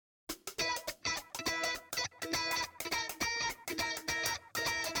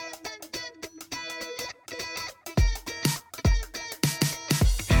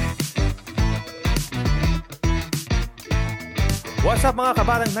What's up mga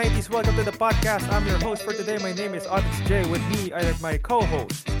kabatang 90s? Welcome to the podcast. I'm your host for today. My name is Onyx J. With me, I have my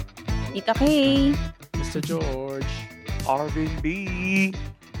co-host, Tita Kay. Mr. George. Arvin B.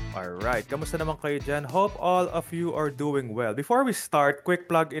 Alright, kamusta naman kayo dyan? Hope all of you are doing well. Before we start,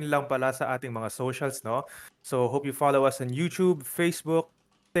 quick plug-in lang pala sa ating mga socials, no? So, hope you follow us on YouTube, Facebook,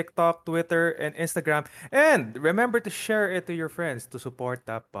 TikTok, Twitter, and Instagram. And remember to share it to your friends to support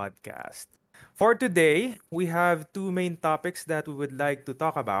the podcast. For today, we have two main topics that we would like to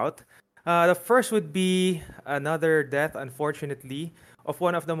talk about. The first would be another death, unfortunately, of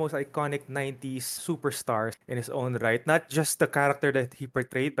one of the most iconic 90s superstars in his own right. Not just the character that he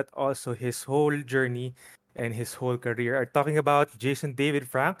portrayed, but also his whole journey and his whole career. I'm talking about Jason David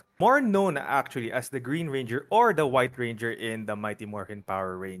Frank, more known actually as the Green Ranger or the White Ranger in the Mighty Morphin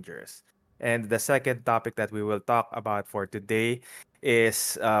Power Rangers. And the second topic that we will talk about for today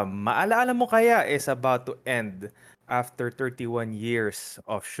is Maalaala Mo Kaya is about to end after 31 years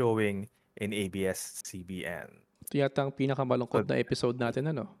of showing in ABS-CBN. Ito yata ang pinakamalungkot na episode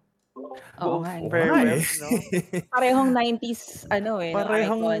natin, ano? Oo nga. Farewells, no? Parehong 90s,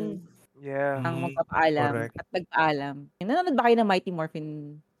 Parehong- icon Yeah. ang magpapaalam correct. at nagpaalam. Nanonood ba kayo ng Mighty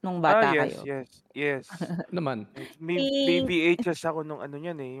Morphin nung bata kayo? Yes. Naman. May VHS ako nung ano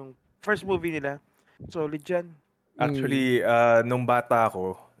yan eh. Yung first movie nila. Solid yan. Actually, nung bata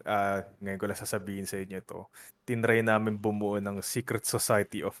ako, ngayon ko lang sasabihin sa inyo to, tinry namin bumuo ng Secret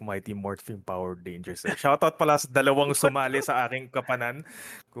Society of Mighty Morphin Power Rangers. Shoutout pala sa dalawang sumali sa aking kapanan,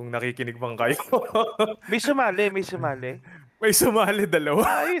 kung nakikinig bang kayo. May sumali. May sumali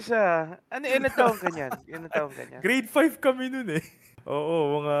dalawa. Ayos ah. Ilan taong kanyan? Grade 5 kami nun eh.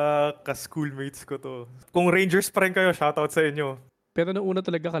 Oo, mga ka-schoolmates ko to. Kung Rangers pa rin kayo, shoutout sa inyo. Pero nung una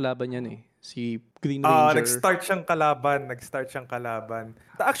talaga kalaban yan eh. Si Green Ranger. Nag-start siyang kalaban.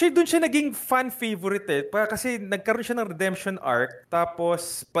 Actually, dun siya naging fan favorite eh. Kasi nagkaroon siya ng redemption arc.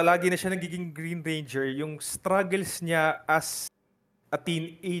 Tapos, palagi na siya nagiging Green Ranger. Yung struggles niya as a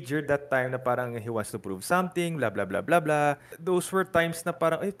teenager that time na parang he wants to prove something, blah, blah, blah, blah, blah. Those were times na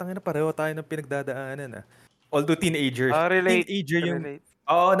parang, tangina, pareho tayo ng pinagdadaanan ah. Although teenagers. Relate. Teenager yung...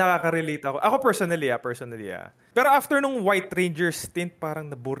 Oo, nakaka-relate ako. Ako personally. Pero after nung White Ranger stint, parang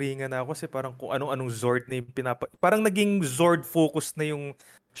naburingan na ako kasi parang kung anong Zord na yung parang naging Zord focus na yung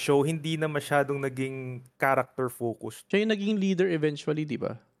show, hindi na masyadong naging character focus. Siya yung naging leader eventually, di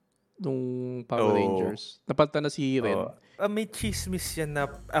ba? Nung Power Rangers. Napalta na si Ren. May chismis yan na,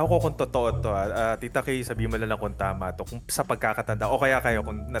 ako kung totoo to, Tita Kay, sabihin mo lang kung tama to, kung sa pagkakatanda, o kaya kayo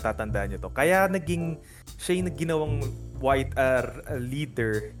kung natatandaan nyo to. Kaya siya yung ginawang white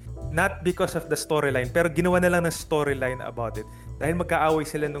leader, not because of the storyline, pero ginawa na lang ng storyline about it. Dahil magkaaway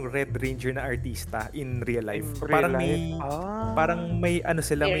sila ng Red Ranger na artista in real life. Parang may ano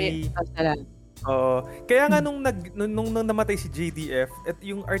sila, may... Kaya nga nung namatay si JDF, at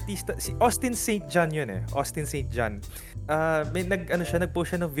yung artista si Austin St. John yun eh. Austin St. John. Nag-post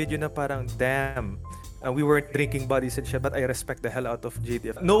siya ng video na parang damn, we weren't drinking buddies and shit, but I respect the hell out of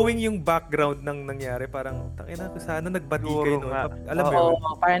JDF. Knowing yung background ng nangyari, parang tangina ko sana nagbati kayo noon. Alam mo yun?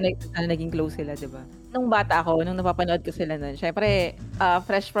 Parang naging close sila, 'di ba? Nung bata ako, nung napapanood ko sila noon, syempre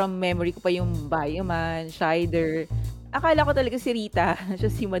fresh from memory ko pa yung Bioman, Shider. Akala ko talaga si Rita,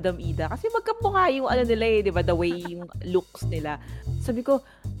 siya si Madam Ida. Kasi magkamukha yung ano nila eh, di ba? The way yung looks nila. Sabi ko,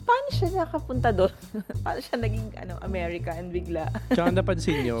 paano siya nakapunta doon? Paano siya naging American bigla? Tsaka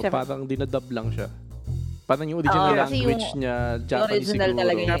napansin nyo, parang dinadub lang siya. Parang yung original language niya, Japanese original siguro.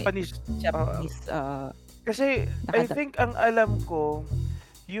 talaga niya. Japanese. Kasi I think ang alam ko,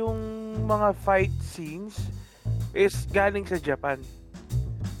 yung mga fight scenes is galing sa Japan.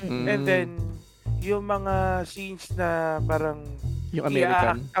 And then, yung mga scenes na parang yung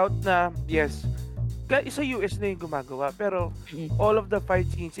American out na, yes, sa US na yung gumagawa, pero all of the fight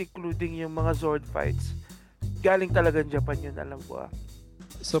scenes, including yung mga Zord fights, galing talagang Japan yun, alam ko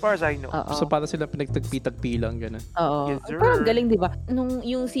as far as I know. So para sila pinagtagpi-tagpi lang gano'n. Oo. Yes, sir. Parang galing, di ba?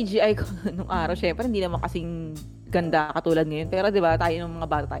 Yung CGI ko nung araw, syempre hindi naman kasing ganda katulad ngayon. Pero di ba, tayo nung mga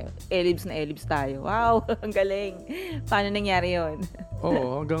bata tayo, elibs tayo. Wow, ang galing. Paano nangyari yun?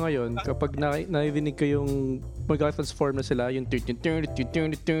 Oo, hanggang ngayon, kapag narinig ko yung mag-transform na sila, yung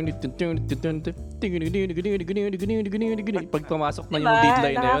pag pumasok na yung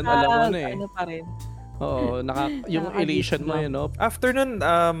deadline na yun, alam mo na eh. Ano pa rin. Oo, yung elation mo yun, no? After nun,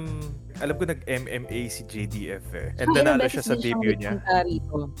 alam ko nag-MMA si JDF eh. And nanalo siya sa debut niya.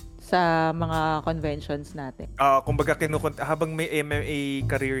 Sa mga conventions natin. Kumbaga habang may MMA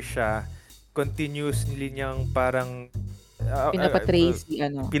career siya, continuously niyang parang Pinaportray si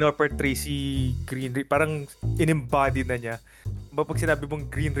pinoportray si Green Ranger, parang in-embody na niya Pag sinabi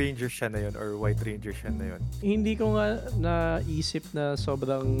mong Green Ranger siya na yun or White Ranger siya na yun? Hindi ko nga naisip na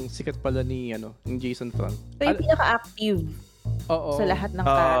sobrang sikat pala ni Jason Frank. So yung pinaka-active sa lahat ng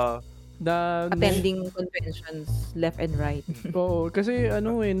cast. Attending conventions left and right. Oo, kasi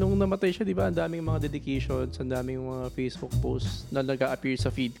nung namatay siya, di ba, ang daming mga dedications, ang daming mga Facebook posts na nag-a-appear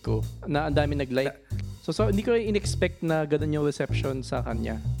sa feed ko, na ang daming nag-like. So hindi ko in-expect na ganun yung reception sa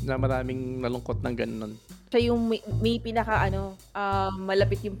kanya, na maraming nalungkot ng ganun. Siya yung may pinaka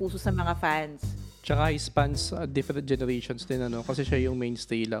malapit yung puso sa mga fans. Tsaka he spans different generations din, kasi siya yung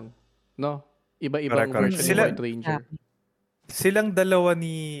mainstay lang. No? Iba-ibang version ng White Ranger. Silang dalawa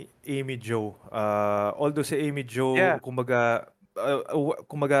ni Amy Jo. Although si Amy Jo, kumbaga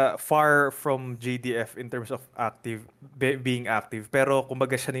far from JDF in terms of being active. Pero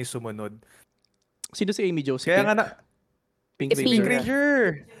kumbaga siya na yung sumunod. Sino si Amy Jo? Kaya nga Pink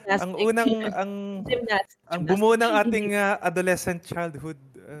Ranger. Ang unang, ang bumuo ng ating adolescent childhood.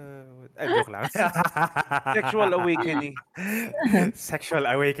 Joke lang. Sexual awakening. Sexual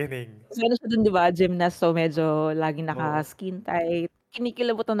awakening. So siya dun, di ba? Gymnast, so medyo laging naka-skin tight.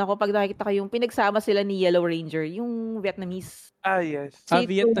 Kinikilabutan ako pag nakikita ko yung pinagsama sila ni Yellow Ranger, yung Vietnamese. Yes.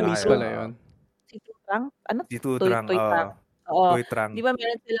 Vietnamese pala yun. Si Tutrang? Si Tutrang. Toy Trang. Di ba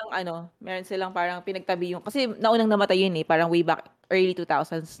meron silang parang pinagtabi yung, kasi naunang namatay yun parang way back early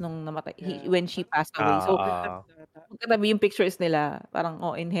 2000s nung namatay, when she passed away. So, magkatabi yung pictures nila, parang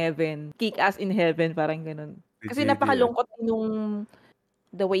in heaven, kick ass in heaven, parang ganun. Kasi napakalungkot nung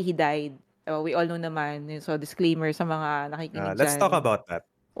the way he died. We all know naman, so disclaimer sa mga nakikinig dyan. Let's talk about that.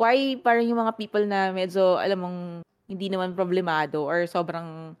 Why parang yung mga people na medyo, alam mong, hindi naman problemado or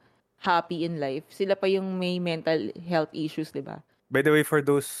sobrang happy in life, sila pa yung may mental health issues, di ba? By the way, for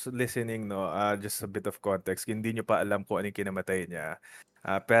those listening, just a bit of context, hindi nyo pa alam kung anong kinamatay niya.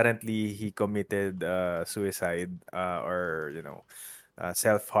 Apparently, he committed suicide or,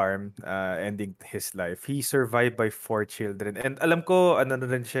 self-harm, ending his life. He survived by 4 children. And alam ko, na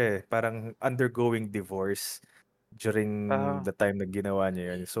rin siya parang undergoing divorce during the time na ginawa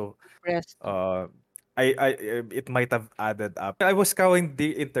niya yun. So, it might have added up. I was scouring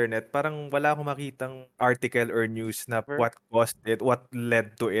the internet, parang wala akong makitang article or news na what caused it, what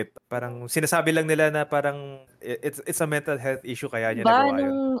led to it. Parang sinasabi lang nila na parang it's a mental health issue kaya niya nagawa yun.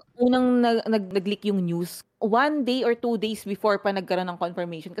 Nung unang nag-leak yung news, 1 day or 2 days before pa nagkaroon ng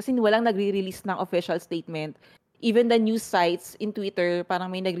confirmation kasi walang nagre-release ng official statement. Even the news sites in Twitter, parang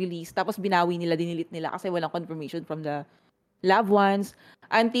may nag-release tapos binawi nila, dinilit nila kasi walang confirmation from the loved ones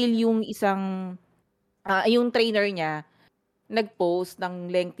until yung isang yung trainer niya nag-post ng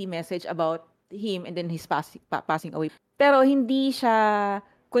lengthy message about him and then his passing away. Pero hindi siya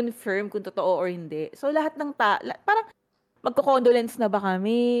confirm kung totoo or hindi. So lahat ng parang magko-condolence na ba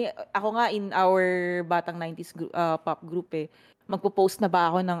kami? Ako nga in our batang 90s pop group magpo-post na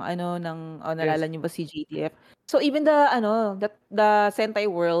ba ako ng nalala niyo ba si JDF? So even the Sentai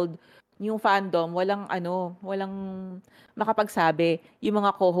world, yung fandom, walang makapagsabi. Yung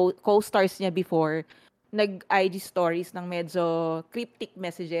mga co-stars niya before nag-IG stories ng medyo cryptic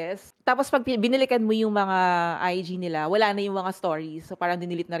messages. Tapos pag binalikan mo yung mga IG nila, wala na yung mga stories. So parang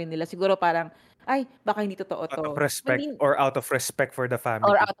dinilit na rin nila. Siguro parang, baka hindi totoo to. Out of respect or out of respect for the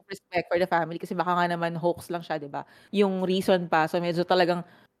family. Or out of respect for the family. Kasi baka nga naman hoax lang siya, di ba? Yung reason pa. So medyo talagang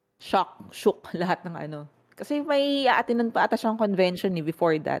shook lahat ng Kasi may aatinan pa ata siyang convention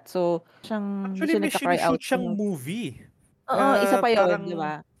before that. So, actually, may sinushoot siyang movie. Oo, isa pa yun, di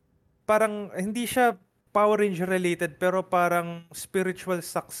ba? Parang hindi siya Power Ranger related pero parang spiritual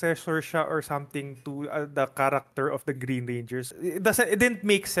successor siya or something to the character of the Green Rangers. It didn't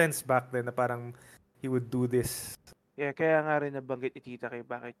make sense back then na parang he would do this. Yeah, kaya nga rin nabanggit ni Tita kay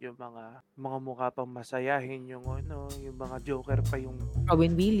bakit yung mga mukha pang masayahin yung yung mga Joker pa yung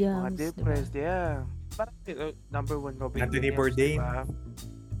Robin Williams, mga depressed, diba? Parang number 1 Robin Anthony Williams, Bourdain. Diba?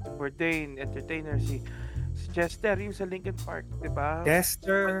 Bourdain, entertainer, si Chester yung sa Linkin Park, diba?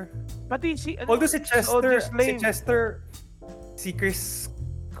 Chester. Pati although si Chester, si Chris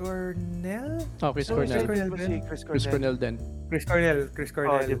Cornell? Chris Cornell din. Chris Cornell.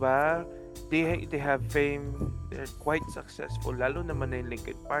 Diba? They have fame, they're quite successful, lalo naman na yung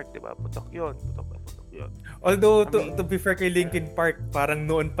Linkin Park, diba? Putok yun. Although, to be fair kay Linkin Park, parang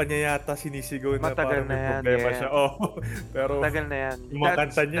noon pa niya yata sinisigaw na parang may problema siya. Pero matagal na yan. Yung mga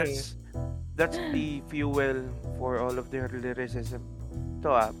kanta niya That's the fuel for all of their lyricism.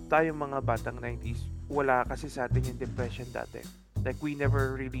 Tayong mga batang 90s, wala kasi sa atin yung depression dati. Like, we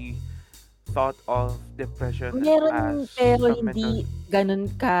never really thought of depression meron, as pero hindi ganun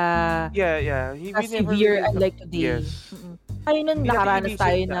ka we severe never really unlike today. Yes. Ayun nun, Hindi nakaranas natin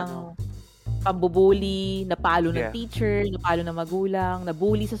tayo inisip ng pambubuli, napalo ng Yeah. teacher, napalo ng magulang,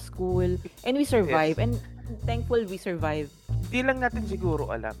 nabully sa school, and we survive. Yes. And I'm thankful we survive. Di lang natin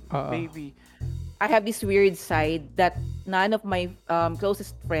siguro alam. Oo. Maybe. I have this weird side that none of my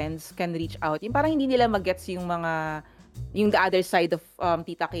closest friends can reach out. Yung parang hindi nila mag-gets yung the other side of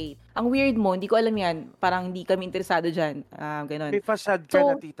Tita K. Ang weird mo, hindi ko alam yan. Parang hindi kami interesado dyan. Ganon. May facade ka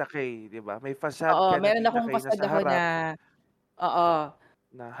na So, Tita K, di ba? May facade oo, ka na meron Tita akong K na pasad sa ako harap oo,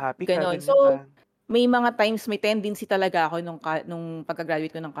 na happy ka, ganon. ganyan So, ka. may mga times, may tendency talaga ako nung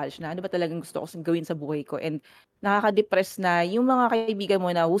pagka-graduate ko ng college na ano ba talagang gusto ko gawin sa buhay ko. And nakaka-depress na yung mga kaibigan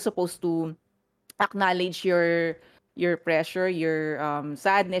mo na who's supposed to acknowledge your pressure, your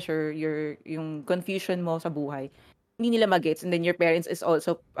sadness, or yung confusion mo sa buhay. Hindi nila magets, and then your parents is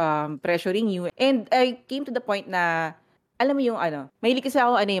also pressuring you. And I came to the point na alam mo yung mahilig kasi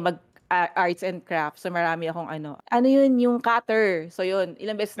ako mag arts and crafts. So marami akong yun yung cutter. So yun,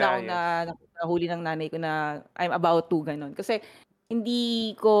 ilang beses na akong nahuli ng nanay ko na I'm about to ganon. Kasi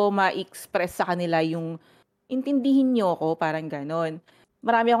hindi ko ma-express sa kanila yung intindihin niyo ako, parang ganon.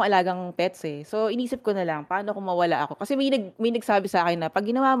 Marami akong alagang pets eh. So inisip ko na lang paano kung mawala ako. Kasi may nagsabi sa akin na pag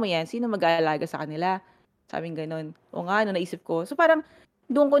ginawa mo yan, sino mag-aalaga sa kanila? Sabing ganon. O nga, naisip ko. So parang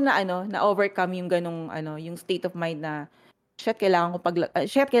doon ko na na-overcome yung ganong yung state of mind na kailangan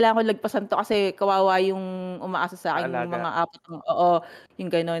ko lagpasan to kasi kawawa yung umaasa sa akin yung mga apat yung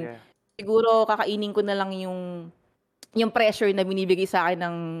ganon. Yeah. Siguro kakainin ko na lang yung pressure na binibigay sa akin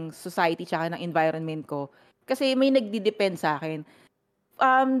ng society tsaka ng environment ko. Kasi may nagdi-depend sa akin.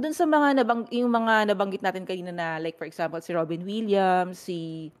 Dun sa yung mga nabanggit natin kanina na like for example si Robin Williams,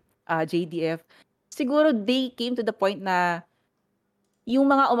 si JDF, siguro they came to the point na yung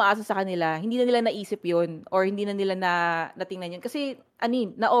mga umaasa sa kanila, hindi na nila naisip yun or hindi na nila natingnan yun. Kasi,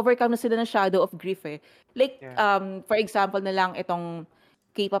 na-overcome na sila ng shadow of grief eh. Like, for example na lang itong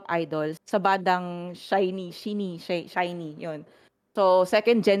K-pop idols sa bandang Shiny, yun. So,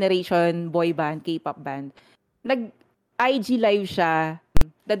 second generation boy band, K-pop band. Nag-IG live siya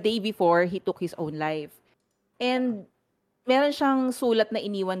the day before he took his own life. And, meron siyang sulat na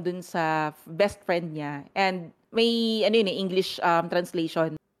iniwan dun sa best friend niya. And, may English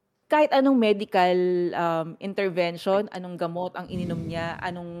translation. Kahit anong medical intervention, anong gamot ang ininom niya,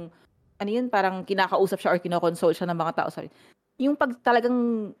 parang kinakausap siya or kinokonsult siya ng mga tao. Sorry. Yung pag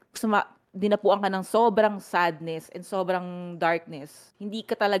talagang dinapuan ka ng sobrang sadness and sobrang darkness, hindi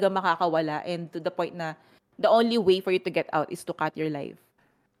ka talaga makakawala, and to the point na the only way for you to get out is to cut your life.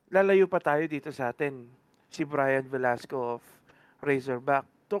 Lalayo pa tayo dito sa atin. Si Brian Velasco of Razorback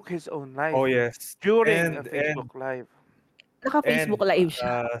took his own life. Oh yes. During a Facebook Live. Naka-Facebook Live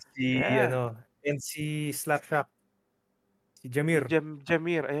siya. Si Slapshot. Si Jamir.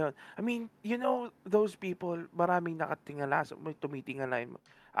 Jamir, ayun. I mean, you know, those people, maraming nakatingala, may tumitingala.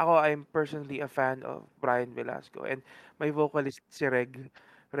 Ako, I'm personally a fan of Brian Velasco. And my vocalist, si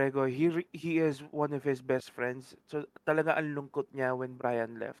Rego, he is one of his best friends. So, talaga ang lungkot niya when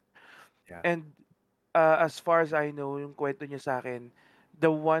Brian left. Yeah. And as far as I know, yung kwento niya sa akin, the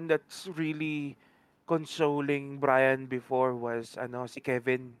one that's really consoling Brian before was si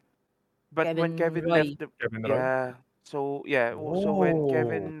Kevin. But when Kevin Roy. left Kevin Roy. So when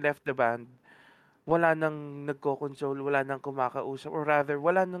Kevin left the band, wala nang nagko-console, wala nang kumakausap, or rather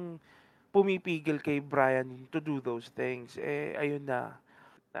wala nang pumipigil kay Brian to do those things. Ayun na.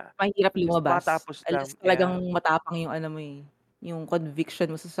 Mahirap lumabas. Matapos lang. Talagang matapang yung yung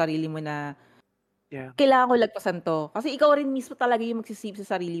conviction mo sa sarili mo na kailangan ko lagpasan to. Kasi ikaw rin mismo talaga yung magsisave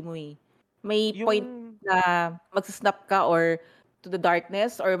sa sarili mo eh. May point na magsasnap ka or to the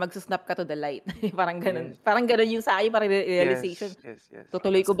darkness or magsasnap ka to the light. Parang ganun. Yes. Parang ganun yung sa akin, parang realization. Yes.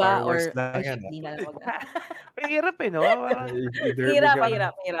 Tutuloy ko ba or hindi na lang. Mahirap no?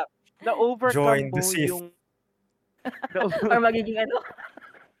 Mahirap. Na-overcome mo yung... or magiging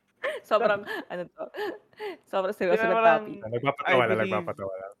sobrang sobrang seryoso na topic.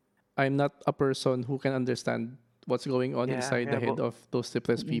 Nagpapatawa. I'm not a person who can understand what's going on inside the head of those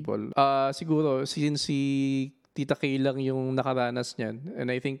depressed people. Siguro, since si Tita Kay lang yung nakaranas niyan, and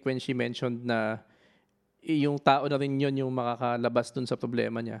I think when she mentioned na yung tao na rin yun yung makakalabas dun sa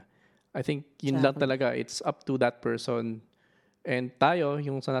problema niya, I think yun lang talaga. It's up to that person. And tayo,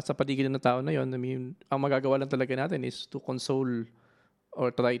 yung nasa paligid ng tao na yun, I mean, ang magagawa lang talaga natin is to console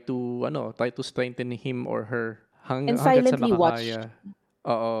or try to strengthen him or her and silently watch.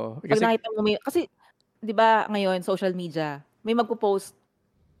 Oo. Pag nakita mo kasi 'di ba ngayon social media, may magpo-post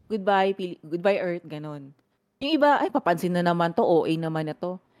goodbye Earth ganon. Yung iba ay papansin na naman to, OA naman na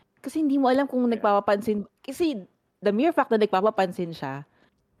to. Kasi hindi mo alam kung nagpapapansin, kasi the mere fact na nagpapapansin siya,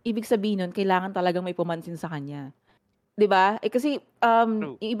 ibig sabihin nun kailangan talagang may pumansin sa kanya. 'Di ba? Eh, kasi,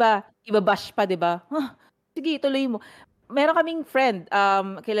 True. yung iba-bash pa, 'di ba? Sige tuloy mo. Meron kaming friend,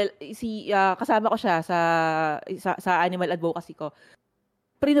 kasama ko siya sa animal advocacy ko.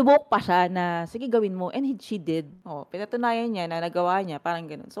 Prinovoke pa siya na, "Sige gawin mo," and she did. Oh, pinatunayan niya na nagawa niya, parang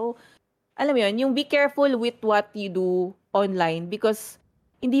gano'n. So, alam mo 'yun, yung be careful with what you do online because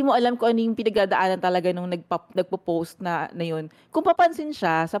hindi mo alam kung ano yung pinagdadaanan talaga nung nagpo-post na 'yun. Kung papansin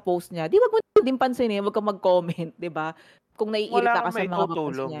siya sa post niya, 'di wag mo din pansinin, wag kang mag-comment, 'di ba? Kung Wala naiirita ka kang sa mga post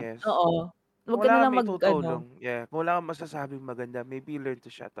maitutulong, niya. yes. Oo, wag ka Wala na kang lang mag-ano. maitutulong. Yeah, kung wala kang masasabing maganda, maybe learn to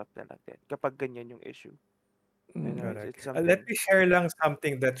shut up na lang din kapag ganyan yung issue. You know, Correct. it's Let something. me share lang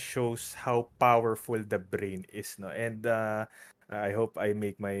something that shows how powerful the brain is, no? And I hope I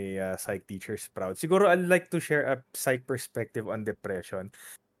make my psych teachers proud. Siguro I'd like to share a psych perspective on depression.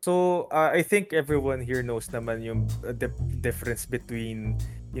 So, I think everyone here knows naman yung difference between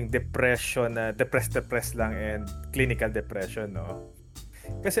yung depression na depressed lang and clinical depression, no?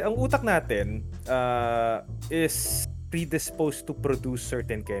 Kasi ang utak natin is predisposed to produce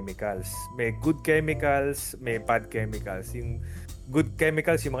certain chemicals. May good chemicals, may bad chemicals. Yung good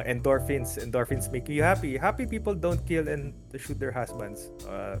chemicals, yung mga endorphins. Endorphins make you happy. Happy people don't kill and shoot their husbands.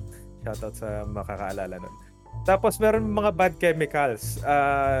 Shoutout sa makakaalala nun. Tapos meron mga bad chemicals.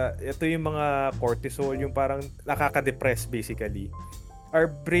 Ito yung mga cortisol, yung parang nakaka-depress basically.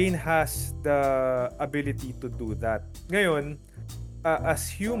 Our brain has the ability to do that. Ngayon, as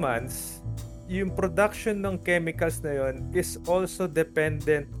humans, yung production ng chemicals na yon is also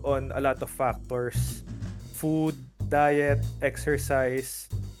dependent on a lot of factors. Food, diet, exercise,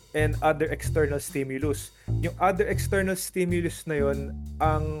 and other external stimulus. Yung other external stimulus na yon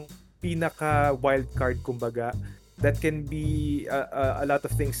ang pinaka wild card kumbaga. That can be a lot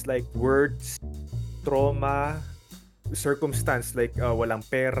of things like words, trauma, circumstance like walang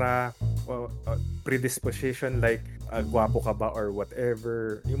pera, predisposition like gwapo ka ba or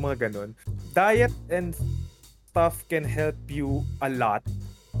whatever, yung mga ganun. Diet and stuff can help you a lot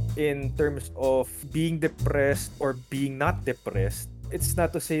in terms of being depressed or being not depressed. It's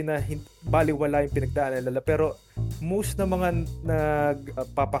not to say na baliwala yung pinagdaanan nila, pero most na mga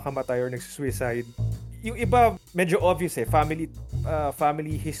nagpapakamatay or nagsusuicide, yung iba medyo obvious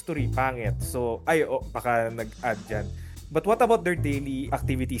family history pangit, so baka nag-add dyan. But what about their daily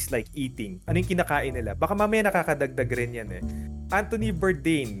activities like eating? Ano yung kinakain nila? Baka mamaya nakakadagdag rin yan eh. Anthony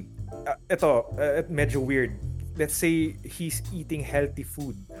Bourdain, medyo weird. Let's say he's eating healthy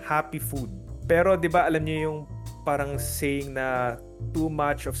food, happy food. Pero 'di ba alam niyo yung parang saying na too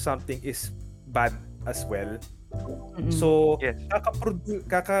much of something is bad as well. So, Yes.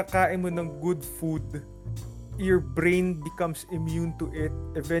 kakakain mo ng good food, your brain becomes immune to it.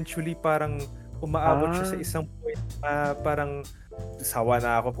 Eventually, parang umaabot siya sa isang point na parang sawa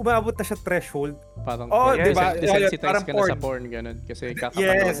na ako. Umaabot na siya threshold. Parang di ba? desensitize Parang ka na sa porn, ganun. Kasi yes,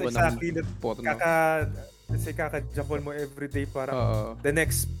 kakapanood mo exactly. ng porno. Kaka-japon mo everyday parang Oo. the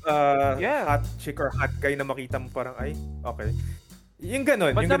next Yeah. hot chick or hot guy na makita mo parang ay, okay. Yung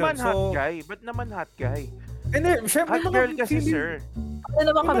ganun. Ba't yung naman ganun. hot guy? Ba't naman hot guy? And then, syempre, Hot girl kasi, sir.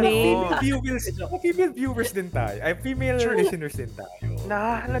 Ano naman kami? Female viewers din tayo. Ay, female True. listeners din tayo.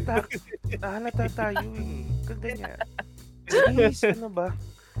 Nahalata tayo eh. Ganda niya. Please, ano ba?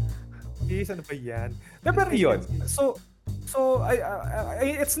 Yes, ano ba yan? Pero yun. So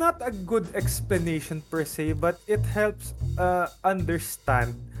it's not a good explanation per se, but it helps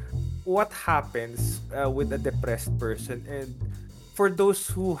understand what happens with a depressed person. And for those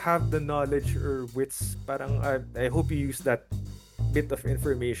who have the knowledge or wits, parang I hope you use that bit of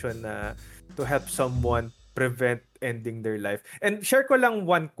information to help someone prevent ending their life. And share ko lang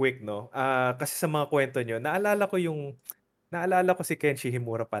one quick, no? Kasi sa mga kwento nyo, naalala ko si Kenshi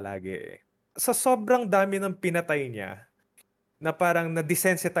Himura palagi eh. Sa sobrang dami ng pinatay niya, na parang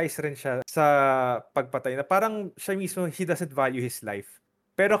na-desensitize rin siya sa pagpatay. Na parang siya mismo, he doesn't value his life.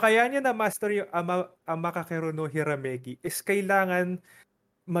 Pero kaya niya na-master yung Amakakero no Hirameki is kailangan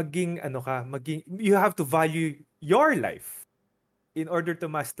you have to value your life in order to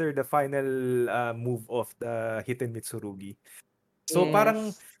master the final move of the Hiten Mitsurugi. So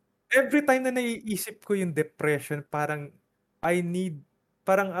parang every time na naiisip ko yung depression, parang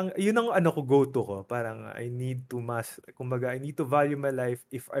yun ang go-to ko. Parang I need to value my life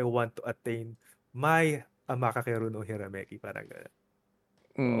if I want to attain my Amakakero no Hirameki. Parang gano'n.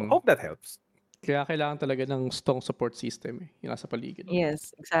 Hope that helps. Kaya kailangan talaga ng strong support system yung nasa paligid.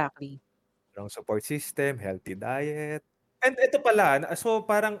 Yes, exactly. Strong support system, healthy diet. And ito pala, so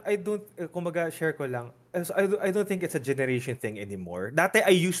parang share ko lang, I don't think it's a generation thing anymore. Dati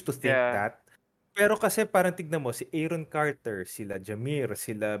I used to think that. Pero kasi parang tignan mo, si Aaron Carter, sila Jamir,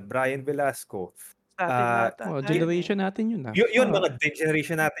 sila Brian Velasco, natin ata. Oh, Tayo generation natin yun Yun, mga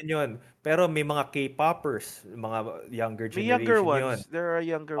generation natin yun. Pero may mga K-popers, mga younger May younger generation yun. ones. There are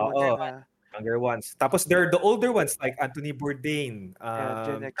younger ones Oo, na. younger ones. Tapos there are the older ones like Anthony Bourdain,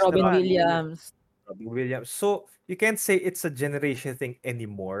 Gen X Robin naman. Williams. Robbie Williams. So you can't say it's a generation thing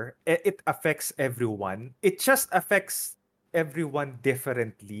anymore. It affects everyone. It just affects everyone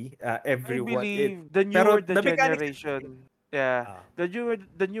differently. I Everyone. believe the Pero newer the the mechanics is generation, yeah, ah,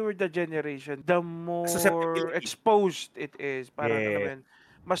 the newer the generation, the more susceptibility. exposed it is. Parang alam mo Yeah. yun,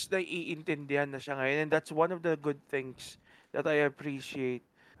 mas naiintindihan na siya ngayon, and that's one of the good things that I appreciate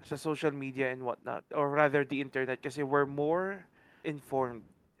sa social media and whatnot, or rather the internet, kasi we're more informed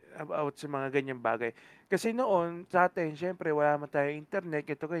about sa mga ganyang bagay. Kasi noon, sa atin, syempre, wala man tayong internet,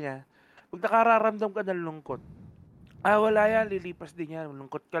 ito ganyan. Pag nakararamdam ka ng lungkot, wala yan, lilipas din yan,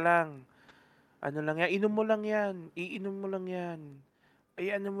 lungkot ka lang. Ano lang yan, inom mo lang yan, iinom mo lang yan.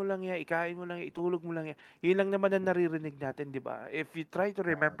 Ay, ano mo lang yan, ikain mo lang yan, itulog mo lang yan. Yun lang naman ang naririnig natin, di ba? If you try to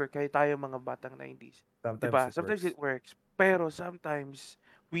remember, kayo tayo mga batang 90s, di Sometimes ba? it Sometimes works. it works. Pero sometimes,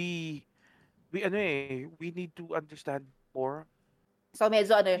 we need to understand more. So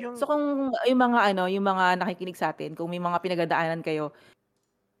medyo Yung, so kung yung mga nakikinig sa atin, kung may mga pinagdadaanan kayo,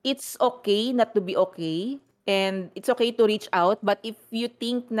 it's okay not to be okay, and it's okay to reach out, but if you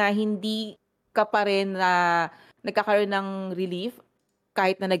think na hindi ka pa rin na nagkakaroon ng relief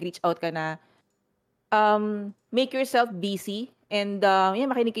kahit na nag-reach out ka na, make yourself busy, and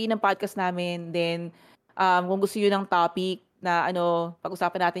yan, makinig kayo ng podcast namin. Then kung gusto niyo ng topic na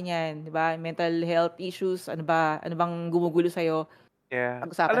pag-usapan natin yan, di ba? Mental health issues, ano bang gumugulo sa'yo, yeah.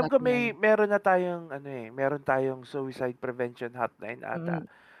 pag-usapan Alam ko natin yan. meron tayong suicide prevention hotline ata. Mm.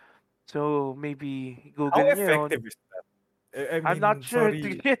 So, maybe How Google nyo yun. effective is that? I'm not mean, sure. sorry.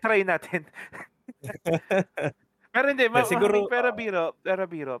 Sige, try natin. Pero hindi, Siguro, pero biro.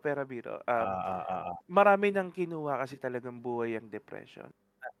 ah. Marami nang kinuha kasi talagang buhay ang depression.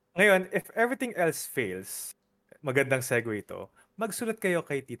 Ngayon, if everything else fails, magandang segue ito, magsulat kayo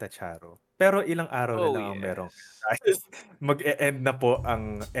kay Tita Charo. Pero ilang araw na lang ang merong yes. mag-e-end na po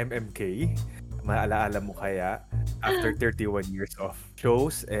ang MMK. Maalaala mo kaya after 31 years of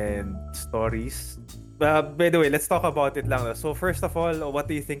shows and stories. By the way, let's talk about it lang. So first of all, what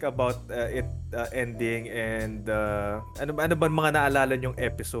do you think about it ending, and ano ba mga naalala nyong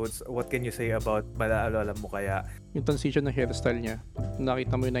episodes? What can you say about Maaalala mo kaya? Yung transition ng hairstyle niya.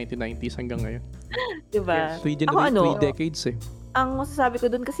 Nakita mo yung 1990s hanggang ngayon. Diba? Three decades eh. Ang masasabi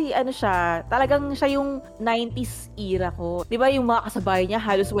ko dun kasi siya, talagang siya yung 90s era ko. 'Di ba yung mga kasabay niya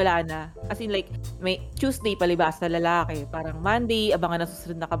halos wala na. As in like may Tuesday palibas na lalaki, parang Monday abangan ang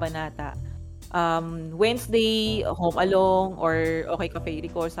susunod na kabanata. Wednesday Home Alone or Okay Cafe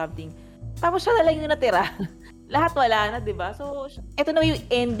Rico or something. Tapos siya na lang yung natira. Lahat wala na, 'di ba? So ito na yung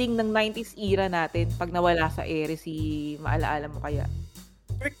ending ng 90s era natin pag nawala sa ere si Maalaala mo kaya.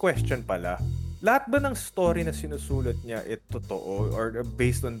 Quick question pala. Lahat ba ng story na sinusulat niya totoo or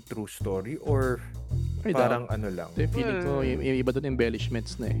based on true story, or Ay, parang ano lang? Feeling ko yung iba doon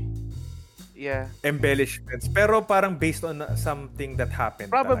embellishments na eh. Yeah. Embellishments. Pero parang based on something that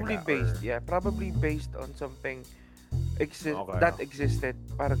happened Probably talaga, based, or... yeah. Probably based on something Okay. that existed.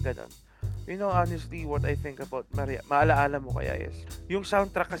 Parang ganun. You know, honestly, what I think about Maalaala mo kaya is, yung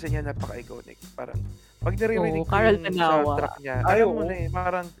soundtrack kasi niya napaka-iconic. Parang, pag naririnig ko Carl yung Tanawa. soundtrack niya, alam mo na eh,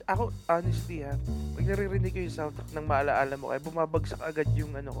 parang, ako, honestly pag naririnig ko yung soundtrack ng Maalaala mo kaya, bumabagsak agad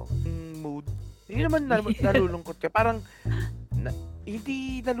yung yung mood. Hindi naman nalulungkot ka. Parang,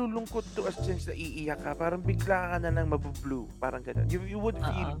 hindi nalulungkot to a sense na iiyak ka. Parang bigla ka na lang mabublue. Parang ganun. You would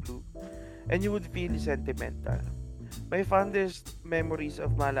feel blue. And you would feel sentimental. My fondest memories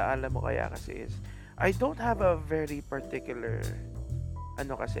of Maalaala mo kaya kasi is, I don't have a very particular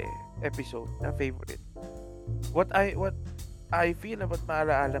episode na favorite. What I feel about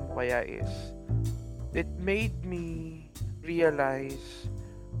Maalaala mo kaya is, it made me realize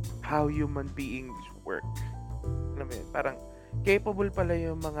how human beings work. Alam mo yun, parang capable pala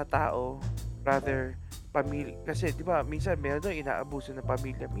yung mga tao, rather pamilya, kasi di ba minsan meron doon inaabuso ng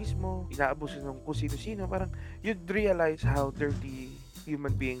pamilya mismo, inaabuso ng kung sino-sino, parang you'd realize how dirty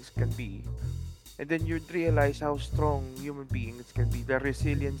human beings can be, and then you'd realize how strong human beings can be, the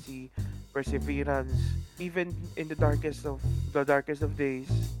resiliency, perseverance, even in the darkest of days,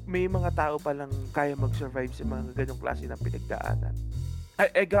 may mga tao palang kaya mag-survive sa mga ganong klase ng pinagdaanan.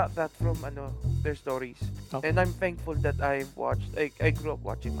 I got that from their stories. Okay. And I'm thankful that I grew up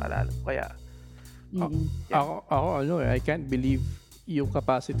watching Maalaala mo kaya. Ako I can't believe yung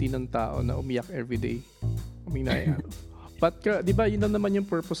capacity ng tao na umiyak everyday. I mean, but di ba yun na naman yung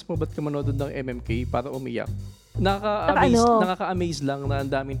purpose mo, ba't ka manood ng MMK para umiyak? Nakaka-amaze lang na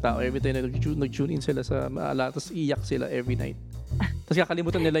ang daming tao every time na nag-tune in sila sa Maala, tapos iyak sila every night. Tapos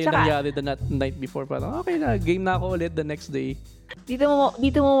kakalimutan nila yung nangyari the night before. Parang, okay na, game na ako ulit the next day. Dito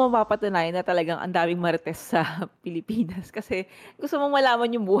mo mapapatunayan na talagang ang daming marites sa Pilipinas kasi gusto mong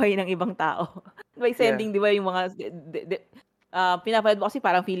malaman yung buhay ng ibang tao. By sending, di ba, yung mga pinapanood mo kasi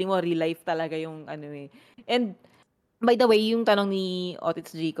parang feeling mo real life talaga yung ano eh. And by the way, yung tanong ni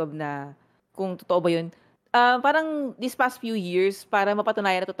Otits Jacob na kung totoo ba yun, parang this past few years, para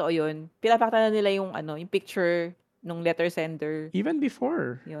mapatunayan na totoo yun, pinapakita na nila yung yung picture nung letter sender. Even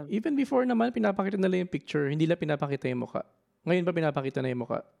before naman, pinapakita nila yung picture, hindi lang pinapakita yung mukha. Ngayon ba pinapakita na yung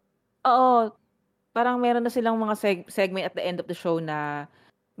mukha? Oo. Parang meron na silang mga segment at the end of the show na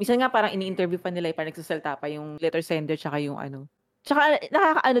minsan nga parang ini-interview pa nila, parang nagsasalta pa yung letter sender tsaka yung ano. Tsaka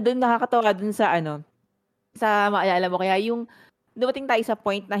nakakatawa dun sa sa maalala mo. Kaya yung dumating tayo sa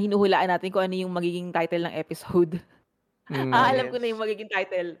point na hinuhulaan natin kung ano yung magiging title ng episode. Alam ko na yung magiging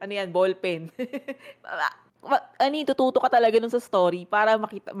title. Ano yan? Ballpen. Tututo ka talaga nun sa story para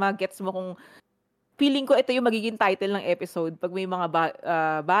mag-gets mo kung feeling ko ito yung magiging title ng episode pag may mga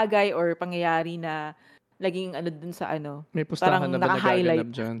bagay or pangyayari na naging dun sa May pustahan na ba nagaganap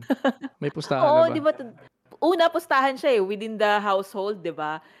dyan? May pustahan na ba? di ba? Una, pustahan siya within the household, di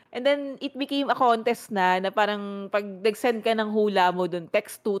ba? And then, it became a contest na parang pag nag-send ka ng hula mo dun,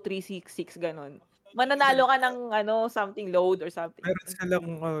 text 2366, ganon. Mananalo ka ng something load or something. Meron silang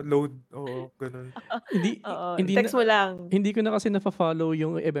load. Oo, ganun. Hindi text mo lang. Hindi ko na kasi na-follow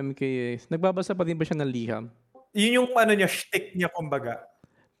yung MMK eh. Nagbabasa pa din ba siya ng liham? Yun yung niya, shtick niya kumbaga.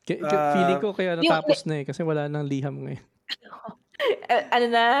 Feeling ko kaya natapos na kasi wala nang liham ngayon.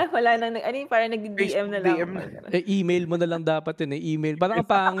 Wala nang, parang nag-DM na lang. Email mo na lang dapat yun email. Parang ang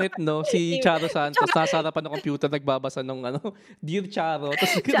pangit, no? Si Charo Santos, nasa harapan ng computer, nagbabasa ng Dear Charo.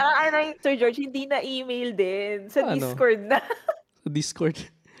 Tsaka Sir George, hindi na email din. Sa Discord na. Sa Discord.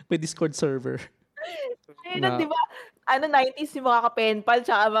 May Discord server. Di ba? 90s yung mga ka-penpal,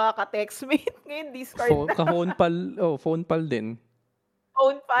 tsaka mga ka-textmate. Ngayon, Discord na. Phone pal din.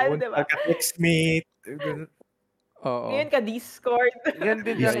 Phone pal, di ba? Ka-textmate. Oo. Ngayon ka-Discord. Yan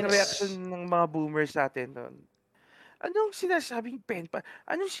din yung reaction ng mga boomers natin doon. Anong sinasabing pen pa?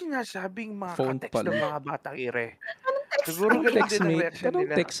 Anong sinasabing mga phone ka-text pal ng mga batang ire? Anong text? Siguro ganun din ang reaction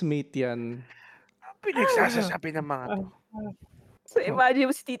nila. Textmate yan? Pinagsasasabi ng mga to. So imagine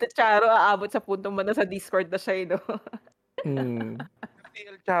mo si Tita Charo aabot sa puntong man sa Discord na siya, no?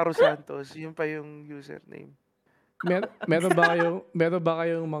 Charo Santos, yun pa yung username. Meron ba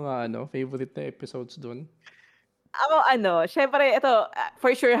kayong mga favorite na episodes doon? Ako syempre ito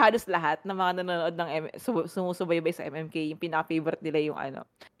for sure halos lahat ng mga nanonood ng sumusubaybay sa MMK, yung pinaka-favorite nila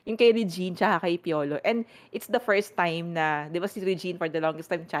yung kay Regine tsaka kay Piolo. And it's the first time na, 'di ba si Regine for the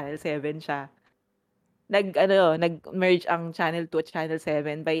longest time Channel 7 siya. Nag-merge ang Channel 2 at Channel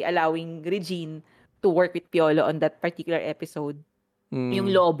 7 by allowing Regine to work with Piolo on that particular episode.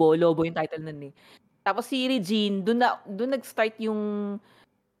 Yung Lobo yung title nun eh. Tapos si Regine, doon nag-start yung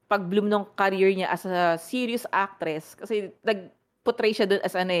pag-bloom ng career niya as a serious actress kasi nag-portray siya doon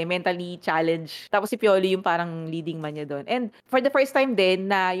as mentally challenged. Tapos si Piolo yung parang leading man niya doon. And for the first time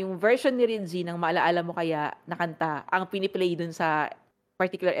din na yung version ni Regine ng Maalaala Mo Kaya na kanta ang piniplay doon sa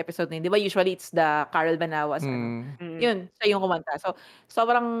particular episode na yun. Di ba usually it's the Carol Banawas. Yun, siya yung kumanta. So,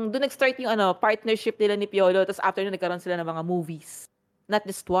 sobrang doon nag-start yung partnership nila ni Piolo. Tapos after nun, nagkaroon sila ng mga movies. Not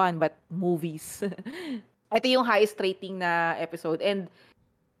just one, but movies. Ito yung highest rating na episode. And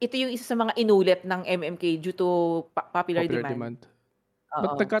ito yung isa sa mga inulit ng MMK due to popular demand.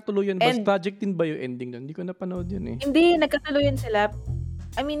 Ba't nagkatuluyan ba? Project din ba yung ending doon? Hindi ko napanood yun eh. Hindi, nagkatuluyan sila.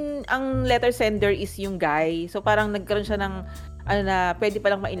 I mean, ang letter sender is yung guy. So parang nagkaroon siya ng na pwede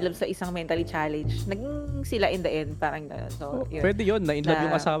palang ma-inlove sa isang mentally challenged. Naging sila in the end, parang gano'n. So, yun. Pwede yun, na-inlove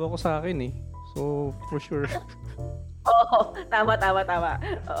yung asawa ko sa akin eh. So, for sure. Oo, tama.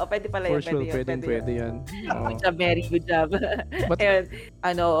 Oo, pwede pala yun. For sure, pwede yan. Good job, Mary. Good job. Ayun,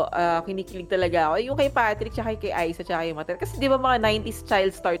 kinikilig talaga ako. Yung kay Patrick, tsaka kay Aiza, tsaka kay Matel. Kasi di ba mga 90s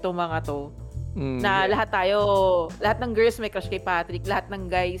child star tong mga to? Na lahat ng girls may crush kay Patrick, lahat ng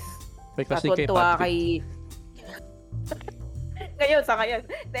guys may crush kay Patrick. Ngayon.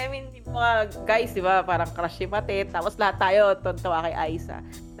 I mean, yung mga guys, di ba, parang crush si Matet, tapos lahat tayo tontuwa kay Aiza.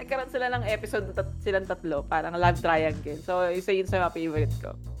 Nagkaroon sila ng episode silang tatlo, parang love triangle. So, isa yun sa mga favorite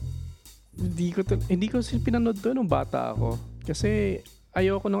ko. Hindi ko pinanood to nung bata ako. Kasi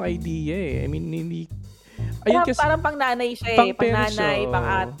ayoko nung idea eh. I mean, hindi... Parang pang nanay siya eh. Pang nanay,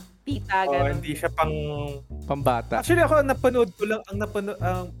 pang tita, gano'n. Hindi siya pambata. Actually, ako napanood ko lang,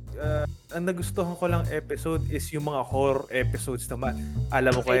 ang nagustuhan ko lang episode is yung mga horror episodes naman.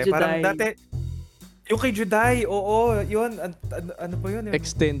 Alam mo ko parang dati, Yung kay Juday, oo, yun. Ano po yun?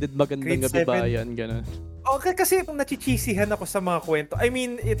 Extended Magandang Grade Gabi 7. Bayan, gano'n. Okay, kasi nachichisihan ako sa mga kwento. I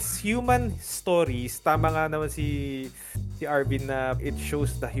mean, it's human stories. Tama nga naman si Arvin na it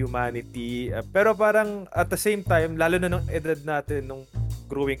shows the humanity. Pero parang at the same time, lalo na nung edad natin nung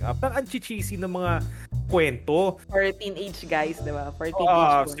growing up, ang chichisi ng mga kwento. For teenage guys, di ba? For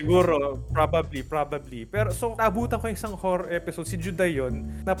teenage boys. Siguro. Probably. Pero so, naabutan ko yung isang horror episode. Si Juday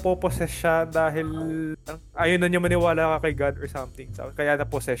yun, napopossess siya dahil ayaw na niya maniwala kay God or something. Kaya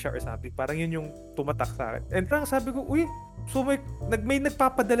napossess siya or something. Parang yun yung tumatak sa akin. And parang sabi ko, uy, so may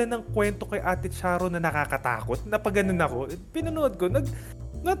nagpapadala ng kwento kay Ate Charo na nakakatakot. Napaganon ako. Pinanood ko.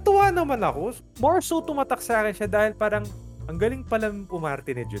 Natuwa naman ako. More so tumatak sa akin siya dahil parang ang galing pala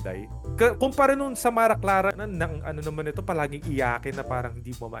umarte ni Juday. Kumpara nun sa Mara Clara, ano naman ito, palaging iyakin na parang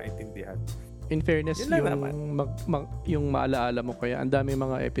hindi mo maintindihan. In fairness, Yun lang yung maalaala mo kaya, ang dami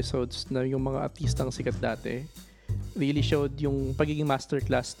mga episodes na yung mga artistang sikat dati really showed yung pagiging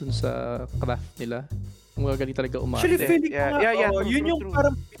masterclass dun sa craft nila. Mga galing talaga umarte. Actually, feeling ko yun yung true.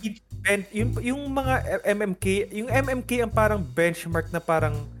 parang yung mga MMK, yung MMK ang parang benchmark na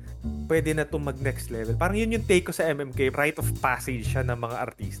parang pwede na itong mag-next level. Parang yun yung take ko sa MMK, rite of passage siya ng mga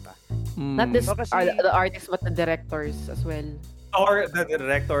artista. Not just Kasi- the artists, but the directors as well. Or the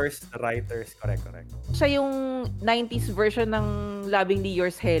directors, the writers, correct. Siya yung 90s version ng Lovingly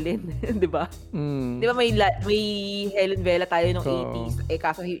Yours Helen, di ba? Di ba may Helen Vela tayo nung Oo. 80s,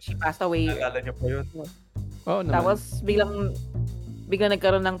 kaso she passed away. Naalala niyo po yun? Oo naman. Tapos biglang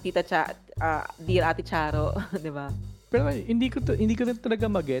nagkaroon ng Dear Ate Charo, di ba? Pero hindi ko rin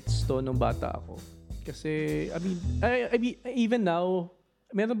talaga magets to nung bata ako. Kasi, I mean, even now,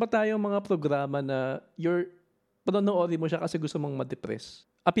 meron ba tayong mga programa na panonoorin mo siya kasi gusto mong ma-depress?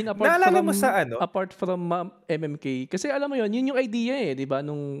 Naalala mo sa ano? Apart from MMK. Kasi alam mo yun yung idea di ba,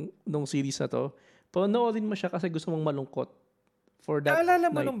 nung series na to. Panonoorin mo siya kasi gusto mong malungkot. For that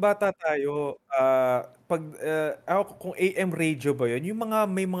Naalala mo night. nung bata tayo, kung AM radio ba yun, yung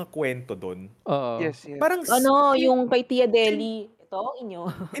may mga kwento doon. Oo. Yes. Parang, Yung kay Tia Deli, ito, inyo.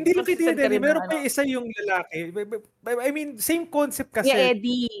 hindi lang kay Tia Send ka Deli, rin ng meron pa yung isa yung lalaki. I mean, same concept kasi. Kuya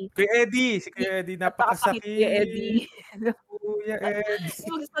Eddie. Si Kuya Eddie, Napakasakit, napakasakit. Kuya Eddie. Kuya Eddie.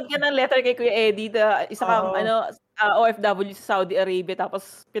 Mag-send ka ng letter kay Kuya Eddie na isa kang OFW sa Saudi Arabia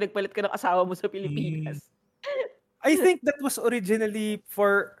tapos pinagpalit ka ng asawa mo sa Pilipinas. I think that was originally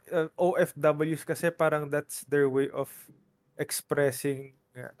for OFWs kasi parang that's their way of expressing.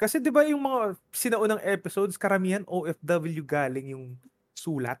 Kasi 'di ba yung mga sinaunang episodes karamihan OFW galing yung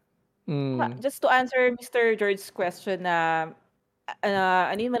sulat. Just to answer Mr. George's question na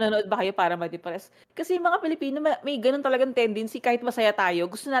manonood ba kayo para ma-depress? Kasi yung mga Pilipino may ganun talagang tendency kahit masaya tayo,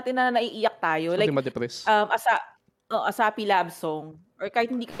 gusto natin na naiiyak tayo. Like, Like ma-depress. Asapi love song or kahit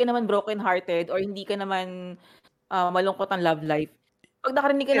hindi ka naman broken hearted or hindi ka naman malungkot ang love life. Pag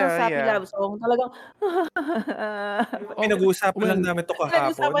nakarinig ka ng Sappy love song, talagang Pinag-uusapan lang namin to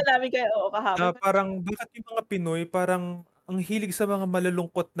kahapon. Pinag-uusapan namin kayo kahapon. Parang bakit yung mga Pinoy parang ang hilig sa mga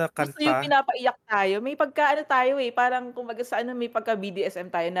malulungkot na kanta. Gusto yung pinapaiyak tayo. May pagka tayo parang kumbaga sa may pagka BDSM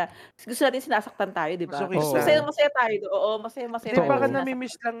tayo na gusto natin sinasaktan tayo, di ba? Masaya tayo. Oo, masaya Di tayo. baka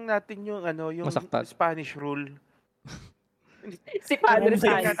namimiss lang natin yung Masaktan. Spanish rule. Si Padre Huwag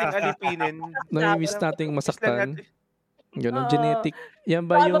San. nating alipinin. Namimiss nating masaktan. Ganun, Oo. genetic. Yan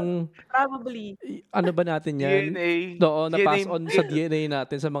ba yung, Probably. ano ba natin yan? DNA. Oo, na-pass on sa DNA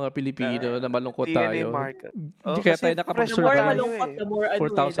natin sa mga Pilipino na malungkot DNA tayo. marker. Kaya tayo The more nakapag-survive malungkot, the more for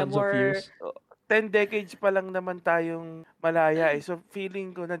thousands of years. 10 decades pa lang naman tayong malaya So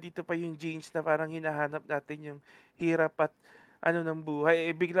feeling ko nandito pa yung genes na parang hinahanap natin yung hirap at ng buhay.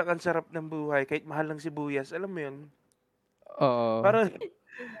 Biglang ang sarap ng buhay kahit mahal ng sibuyas. Alam mo yun? Oo. Parang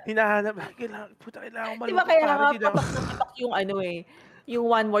hinahanap, kailangan ko malungkot. Di ba kaya nga patak yung yung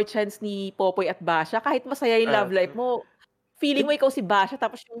One More Chance ni Popoy at Basha, kahit masaya yung love life mo, feeling mo ikaw si Basha,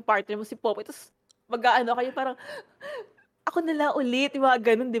 tapos yung partner mo si Popoy, tapos kayo parang, ako na lang ulit, yung mga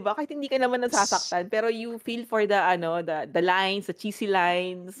ganun, di ba? Kahit hindi ka naman nasasaktan, pero you feel for the lines, the cheesy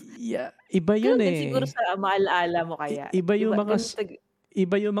lines. Yeah, iba yun Ganun din siguro sa maalaala mo kaya. Iba yung Diba? mga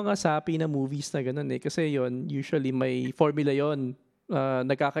iba yung mga sapi na movies na ganun kasi yon usually may formula yon.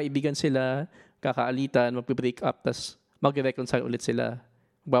 Nagkakaibigan sila, kakaalitan, magbe-break up, tas magre-reconcile ulit sila,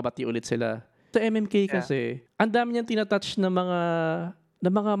 magbabati ulit sila. Sa MMK kasi, ang dami niyang tinatouch na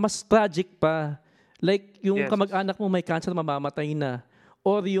mga mas tragic pa. Like, yung kamag-anak mo may cancer, mamamatay na.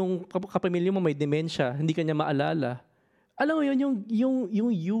 Or yung kapamilya mo may dementia, hindi ka niya maalala. Alam mo yun,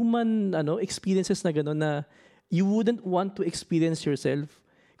 yung human experiences na gano'n na you wouldn't want to experience yourself.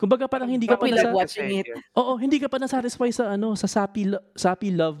 Kumbaga parang hindi ka pa watching it. Oo, hindi ka pa na-satisfy sa sa sappy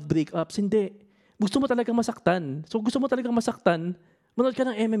love breakups. Hindi. gusto mo talagang masaktan. So, gusto mo talagang masaktan, manood ka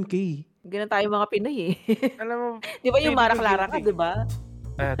ng MMK. Gano'n tayo mga Pinoy eh. Alam mo, 'Di ba yung feeling Mara ko Clara ka, guilty. 'di ba?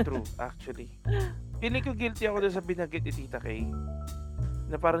 True, actually. Feeling ko guilty ako doon sa binanggit ni Tita Kay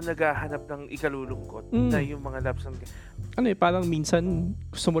na parang naghahanap ng ikalulungkot na yung mga love song. Ano eh, parang minsan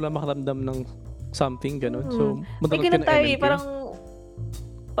gusto mo lang makaramdam ng something, gano'n. So, May manood ka ganun ng tayo eh, MMK.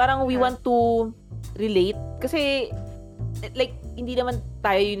 parang we want to relate. Kasi, like, hindi naman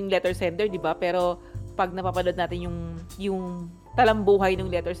tayo yung letter sender, di ba? Pero, pag napapanood natin yung talambuhay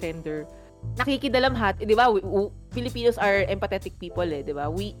ng letter sender, nakikidalamhat, di ba? Filipinos are empathetic people eh, di ba?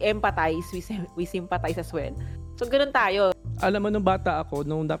 We empathize, we sympathize as well. So, ganun tayo. Alam mo, nung bata ako,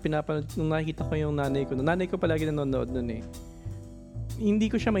 nung nakikita ko yung nanay ko palagi nanonood nun eh.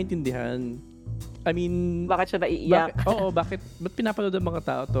 Hindi ko siya maintindihan. I mean, Bakit siya naiiyak? ba't pinapanood ng mga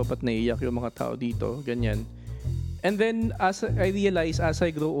tao to? Ba't naiiyak yung mga tao dito? Ganyan. And then, as I realize, as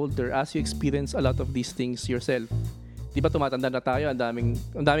I grow older, as you experience a lot of these things yourself, di ba tumatanda na tayo, ang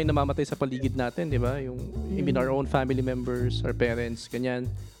daming namamatay sa paligid natin, di ba? Yung, even our own family members, our parents, ganyan,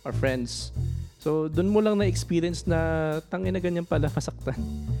 our friends. So, dun mo lang na-experience na tangina ganyan pala, masaktan.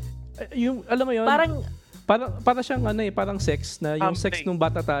 Yung, alam mo yun? Para siyang parang sex na yung sex nung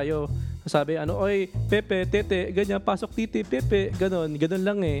bata tayo. Sabi, oy, Pepe, Tete, ganyan, pasok titi, Pepe, ganun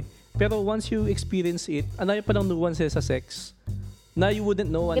lang eh. Pero once you experience it, ano yung palang nuances sa sex na you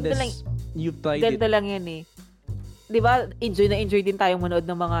wouldn't know unless you tried it. Ganda lang yan eh. Di ba, enjoy din tayong manood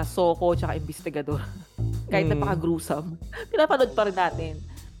ng mga Soko tsaka Investigador. Kahit napaka-gruesome. Pinapanood pa rin natin.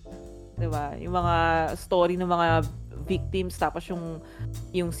 Di ba? Yung mga story ng mga victims, tapos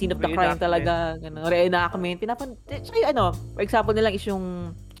yung scene of the crime talaga, reenactment. Tsaka yung for example na lang is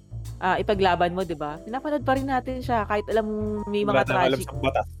yung ipaglaban mo, di ba? Pinapanood pa rin natin siya kahit alam mong may mga tragic. Alam sa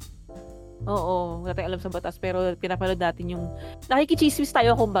batas. Oo, wala tayong alam sa batas, pero pinapanood natin yung nakikichismis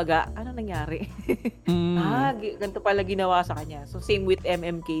tayo kumbaga. Ano nangyari? Ganito pala ginawa sa kanya. So same with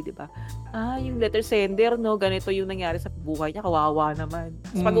MMK, di ba? Yung letter sender, no, ganito yung nangyari sa buhay niya, kawawa naman.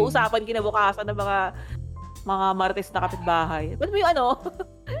 Tapos pag-uusapan kinabukasan ng mga marites na kapitbahay. Ba't mo yung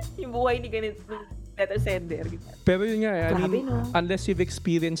yung buhay ni ganito letter sender. Pero yun nga, I Grabe, mean, no? unless you've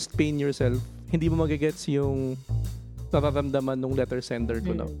experienced pain yourself, hindi mo magigets yung nararamdaman ng letter sender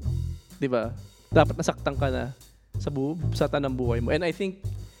ko, no? Diba? Dapat nasaktan ka na sa tanang buhay mo. And I think,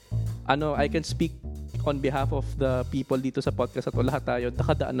 I can speak on behalf of the people dito sa podcast at lahat tayo,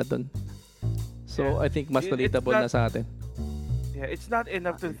 nakadaan na dun. So, I think mas relatable na sa atin. Yeah, it's not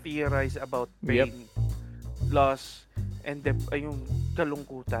enough to theorize about pain, loss, and yung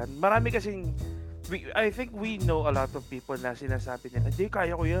kalungkutan. Marami kasing, I think we know a lot of people na sinasabi nila, hindi,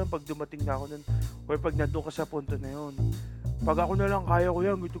 kaya ko yan pag dumating na ako nun, or pag nandun ka sa punto na yun. Pag ako na lang, kaya ko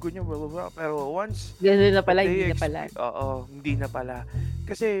yan, ganyan, blah, blah, blah. Pero once, Ganun na pala, hindi na pala. Hindi na pala.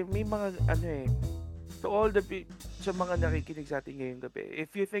 Kasi may mga, to all the sa mga nakikinig sa atin ngayong gabi,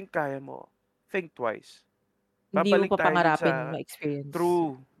 if you think kaya mo, think twice. Hindi mo Babalik tayo papangarapin sa ma-experience.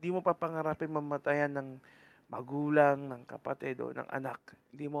 True. Hindi mo papangarapin mamatayan ng magulang, ng kapatid, o ng anak.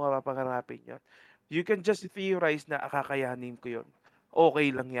 Hindi mo papangarapin yun. You can just theorize na akakayanin ko yun. Okay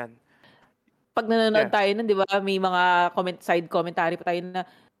lang yan. Pag nanonood tayo nun, di ba, may mga side commentary pa tayo na,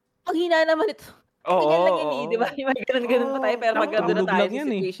 ang hina naman ito. Ganyan lang yan eh, di ba? May ganun pa tayo, pero pag nandun na tayo sa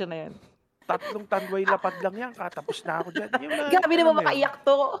situation na yan. Tatlong tanduay lapad lang yan, katapos na ako dyan. Gabi naman makaiyak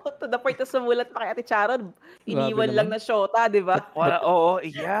to the point na sumulat pa kay Ate Charon. Iniwan lang na shota, di ba?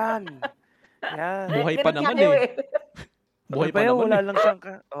 Yan. Buhay pa naman eh. Buhay pa naman wala lang siyang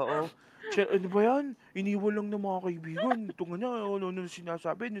ano ba yan? Iniwan lang ng mga kaibigan. Ito nga na, ano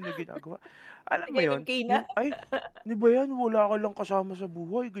sinasabi, ano na ginagawa. Alam mo yun? Ano ba yan? Wala ka lang kasama sa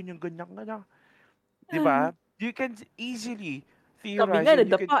buhay. Ganyan-ganyan ka na. Diba? You can easily theorize.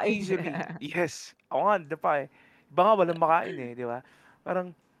 You can easily. Yes. Ako nga, dapa eh. Iba nga, walang makain eh. Diba?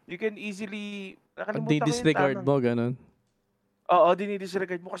 Parang, you can easily, nakalimutan ko yung disregard mo, ganun.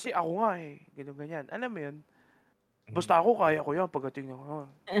 dinidisregard mo. Kasi ako nga eh. Ganyan-ganyan. Alam mo yun? Basta ako, kaya ko yan pagdating ako.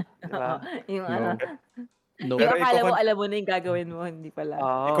 Diba? Yung No. Yung akala mo, alam mo na yung gagawin mo, hindi pala.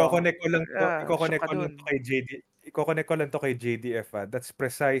 I-connect ko lang to kay JDF. That's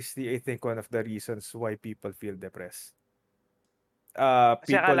precisely, I think, one of the reasons why people feel depressed.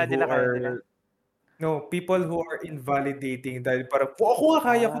 People who are invalidating dahil parang, ako nga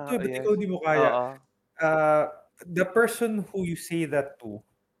kaya ko to, but ikaw di mo kaya. The person who you say that to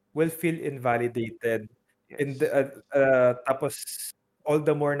will feel invalidated. And tapos all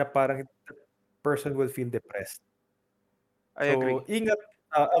the more na parang the person will feel depressed. I agree. Ingat.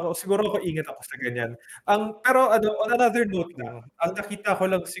 Siguro ingat ako sa ganyan. Pero on another note lang, ang nakita ko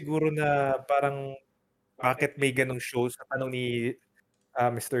lang siguro na parang bakit may ganong show sa tanong ni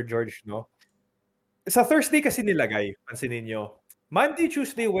Mr. George, no? Sa Thursday kasi nilagay, pansinin niyo. Monday,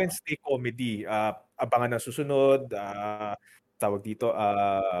 Tuesday, Wednesday, comedy. Abangan ang susunod, tawag dito,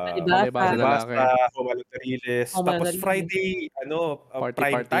 Palibasa Palibasa, lalaki. Palibasa, Home Alone Riles. Home Tapos Alone Riles. Friday,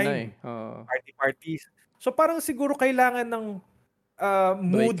 prime Party na time, eh. Oo. parties. So parang siguro kailangan ng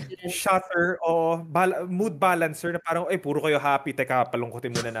mood Break. shutter o mood balancer na parang, puro kayo happy, teka,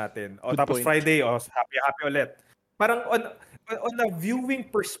 palungkotin muna natin. O Good tapos point. Friday, happy ulit. Parang on a viewing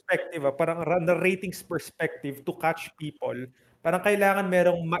perspective, parang on a ratings perspective to catch people, parang kailangan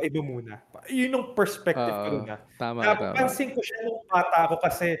merong maiba muna. Yun yung perspective ko Oo. dun. Tama. Napansin ko siya nung bata ako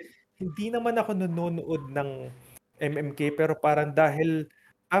kasi hindi naman ako nanonood ng MMK, pero parang dahil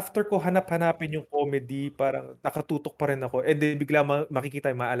after ko hanap-hanapin yung comedy, parang nakatutok pa rin ako. And then bigla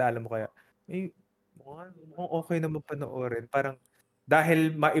makikita, maalaala mo kaya, mukhang okay naman panoorin. Parang dahil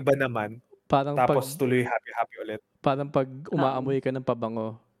maiba naman, Parang tapos tuloy happy ulit. Parang pag umaamoy ka ng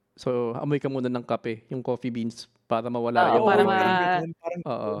pabango, so amoy ka muna ng kape, yung coffee beans, para mawala Oo, yung para parang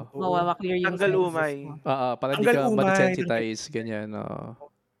Oo. mawa-clear yung Tanggal senses umay. mo. Para di Tanggal ka umay, ma-desensitize, ganyan.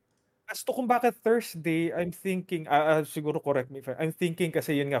 As to kung bakit Thursday, I'm thinking, siguro correct me if I'm thinking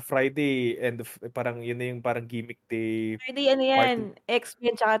kasi yun nga, Friday, and parang yun na yung parang gimmick day. Friday, ano yan,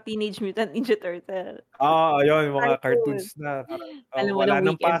 X-Men tsaka Teenage Mutant Ninja Turtle. Ayun, mga Cartoon. cartoons na parang Alam mo wala ng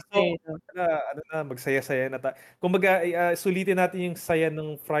nang weekends pasok. eh, no? Magsaya-saya na kumbaga, sulitin natin yung saya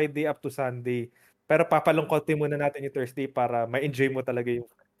ng Friday up to Sunday. Pero papalungkotin muna natin yung Thursday para ma-enjoy mo talaga yung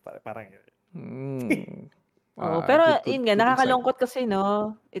parang yun. Oo, pero good yun nga, insight. nakakalungkot kasi,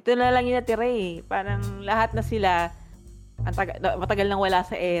 no? Ito na lang yung natira eh. Parang lahat na sila, matagal nang wala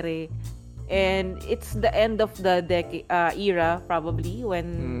sa ere. And it's the end of the era probably when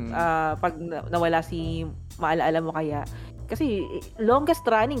pag nawala si maalaala mo kaya. Kasi longest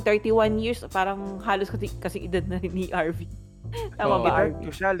running, 31 years, parang halos kasi edad na ni RV. Tama ba, Edad RV?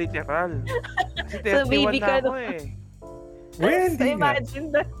 ko siya, literal. Kasi So, 31 baby na ka, ako no? eh. Hindi nga. Imagine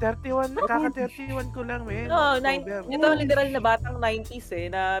that. 31 na, kaka-31 ko lang, man. No, October. ito literal na batang 90s eh,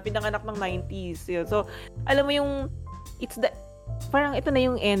 na pinanganak ng 90s. Yun. So, alam mo yung, parang ito na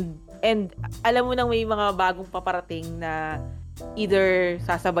yung end. And alam mo nang may mga bagong paparating na either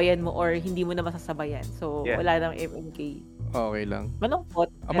sasabayan mo or hindi mo na masasabayan. So, Yeah. wala nang MMK. Okay lang.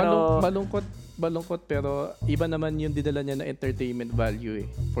 Malungkot. Pero, Malungkot, pero iba naman yung dinala niya na entertainment value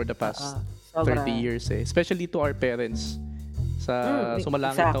for the past sobra. 30 years eh. Especially to our parents.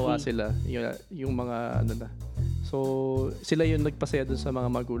 Sumalangit exactly. tawa sila. Yung mga ano na. So, sila yung nagpasaya dun sa mga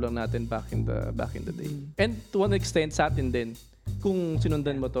magulang natin back in the day. And to one extent sa atin din, kung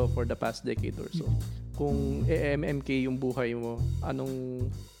sinundan mo to for the past decade or so. Kung MMK yung buhay mo,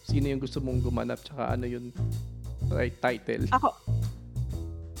 sino yung gusto mong gumanap, tsaka ano yung right title.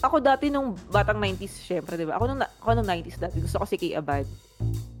 Ako dati nung batang 90s, syempre, di ba? Ako nung 90s dati, gusto ko si Kay Abad.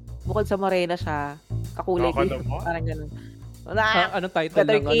 Bukod sa morena siya, kakulay Ako din. naman. Parang ganun. Anong title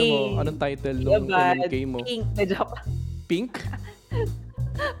ng ano mo? Anong title ng MMK mo? Pink, medyo Pink?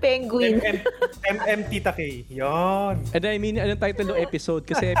 Penguin. MM Tita K. Yun. And I mean, anong title ng episode?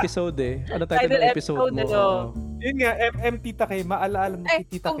 Kasi episode eh. Anong title ng episode mo? Yun nga, MM Tita K. Maalaala mo si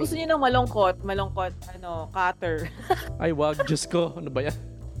Tita K. Kung gusto niyo ng malungkot, cutter. Ay, wag. Diyos ko. Ano ba yan?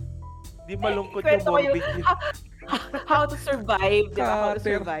 Di malungkot yung Kwento ko morbid yun. How to survive, di ba? How to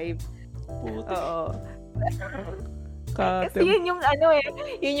Cutter. survive. Puti. Oo. Cutter. Kasi yun yung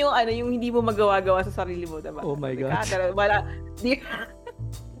yung hindi mo magawa-gawa sa sarili mo, diba? Oh my God. Cutter.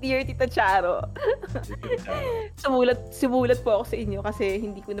 Dear Tita Charo. Sumulat po ako sa inyo kasi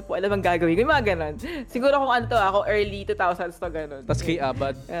hindi ko na po alam ang gagawin. Yung mga ganon. Siguro kung ano to, ako early 2000s to ganon. Tapos kay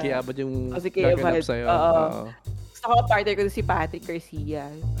Abad. Kay Abad yung Si Kay gaganap Abad. sa'yo. Oo. Gusto ko partner ko si Patrick Garcia.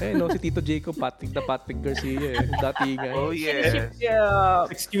 Si Tito Jacob, Patrick Garcia eh. Dati nga. Oh, yes.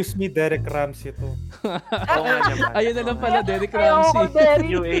 Excuse me, Derek Ramsey to. Oo nga naman. Ayun na lang pala, Derek Ayoko, Ramsey.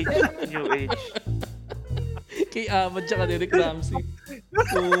 Derek. New age. Kay Abad tsaka Derek Ramsey.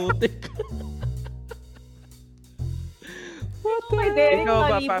 Putik. Kay Derek, Ikaw ba,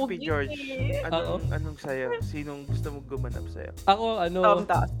 malibog Papi yun George? eh. Anong sayo? Sinong gusto mong gumanap sayo? Ako,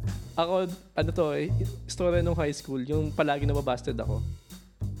 Taas. story nung high school, yung palagi nababasted ako.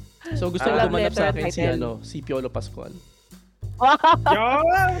 So gusto ko Love gumanap sa letter akin title. si Piolo Pascual.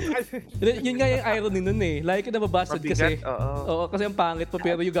 Yun! Yun nga yung irony nun eh. Lagi ka nababasted kasi. Mabigat? Oo. Oo, kasi ang pangit mo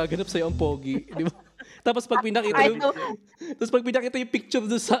pero yung gaganap sa'yo ang pogi. Di ba? Tapos pag pinakita yung picture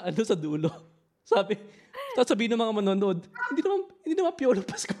doon sa dulo. Tapos sabihin ng mga manonood, hindi naman Piolo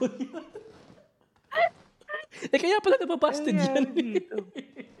Pascual yan. Kaya pala nababasted yan.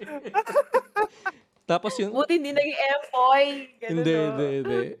 Tapos yung... Buti hindi naging F-boy. Hindi.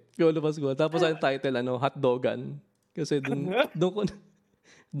 Piolo Pascual. Tapos ang title, Hot Dogan. Kasi doon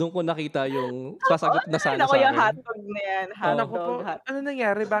Doon ko nakita yung sasagot na sana Ako sa yung akin. hotdog na yan. Naku po, Hotdog. ano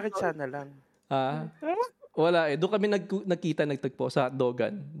nangyari? Bakit sana lang? Wala eh. Doon kami nagtagpo sa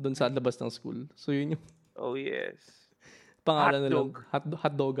hotdogan. Doon sa labas ng school. So yun yung Oh, yes. pangalan na lang. Hotdog.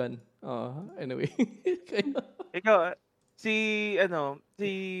 Hotdogan. Anyway. Ikaw,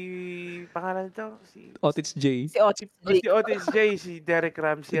 pangalan nito? Otis J. Si Otis Si Otis J, si Derek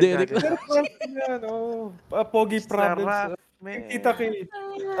Ramsey. Si Derek Yan, Pogi Problems. Kita kay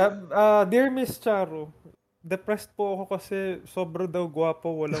Dear Miss Charo, depressed po ako kasi sobrang daw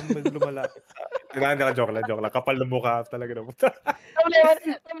gwapo, walang lumalapit sa akin. Joke lang. Kapal na mukha talaga naman. Problema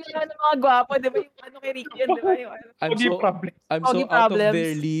ng mga gwapo, di ba? Yung kay Ricky yun, di ba? Yung I'm Pogi so out of Problems.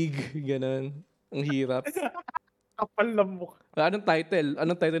 their league. Ganon. Ang hirap. Kapal na mukha. Anong title?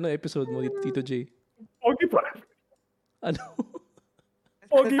 Anong title ng episode mo, Tito J? Pogi Problem. Ano?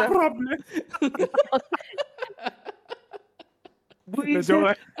 Pogi Problem. Buisit.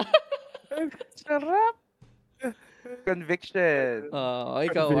 Sarap. Conviction.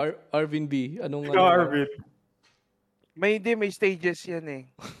 Ikaw, Arvin B. Anong Ikaw, Arvin. May stages yan eh.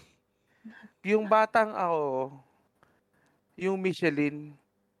 Yung batang ako, yung Michelin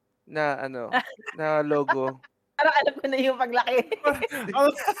na na logo. Parang alam ko na yung paglaki.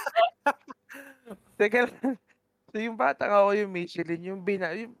 Teka lang. So yung batang ako, yung Michelin, yung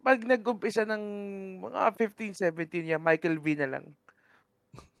pag nag-umpisa ng mga 15, 17 yan, Michael V na lang.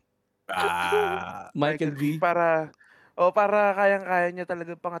 Michael V. Para kayang-kaya niya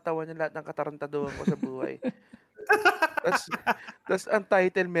talagang pangatawan niya lahat ng katarantaduhan ko sa buhay. Tapos ang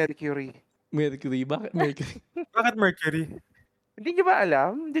title, Mercury. Mercury? Bakit Mercury? Bakit Mercury? Hindi niyo ba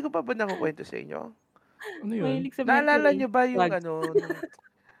alam? Hindi ko pa ba nakukwento sa inyo? Ano yun? Mahilig sa Naalala Mercury. niyo ba yung Wag. nung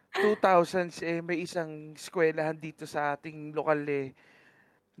 2000s may isang eskwelahan dito sa ating lokal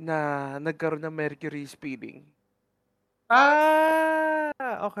na nagkaroon ng mercury spilling?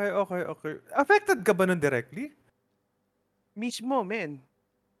 Okay. Affected ka ba nun directly? Mismo, men.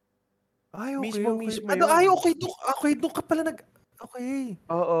 Ay, okay. Mismo Ano, yun. okay, doon ka pala okay.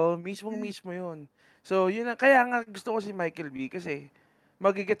 Oo, mismo yun. So, yun ang kaya nga gusto ko si Michael B kasi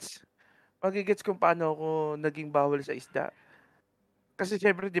magigets kung paano ako naging bawal sa isda. Kasi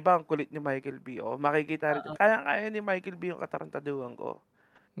syempre, di ba, ang kulit ni Michael B. Makikita rin. Kaya ni Michael B yung katarantaduhan ko.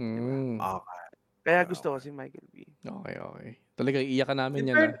 Okay. Kaya gusto ko si Michael B. Okay. Talagang iiyakan namin In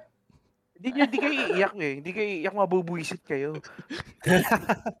yan. turn- Hindi kayo iiyak eh. Hindi kayo iiyak, mabubuisit kayo.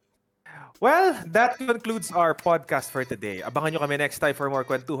 Well, that concludes our podcast for today. Abangan nyo kami next time for more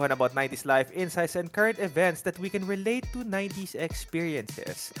kwentuhan about 90s life, insights, and current events that we can relate to 90s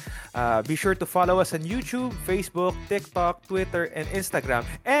experiences. Be sure to follow us on YouTube, Facebook, TikTok, Twitter, and Instagram.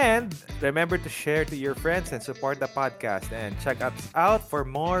 And remember to share to your friends and support the podcast. And check us out for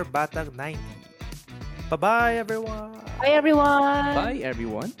more Batang 90. Bye-bye, everyone! Bye, everyone! Bye,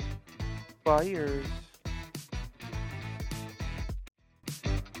 everyone. Fires.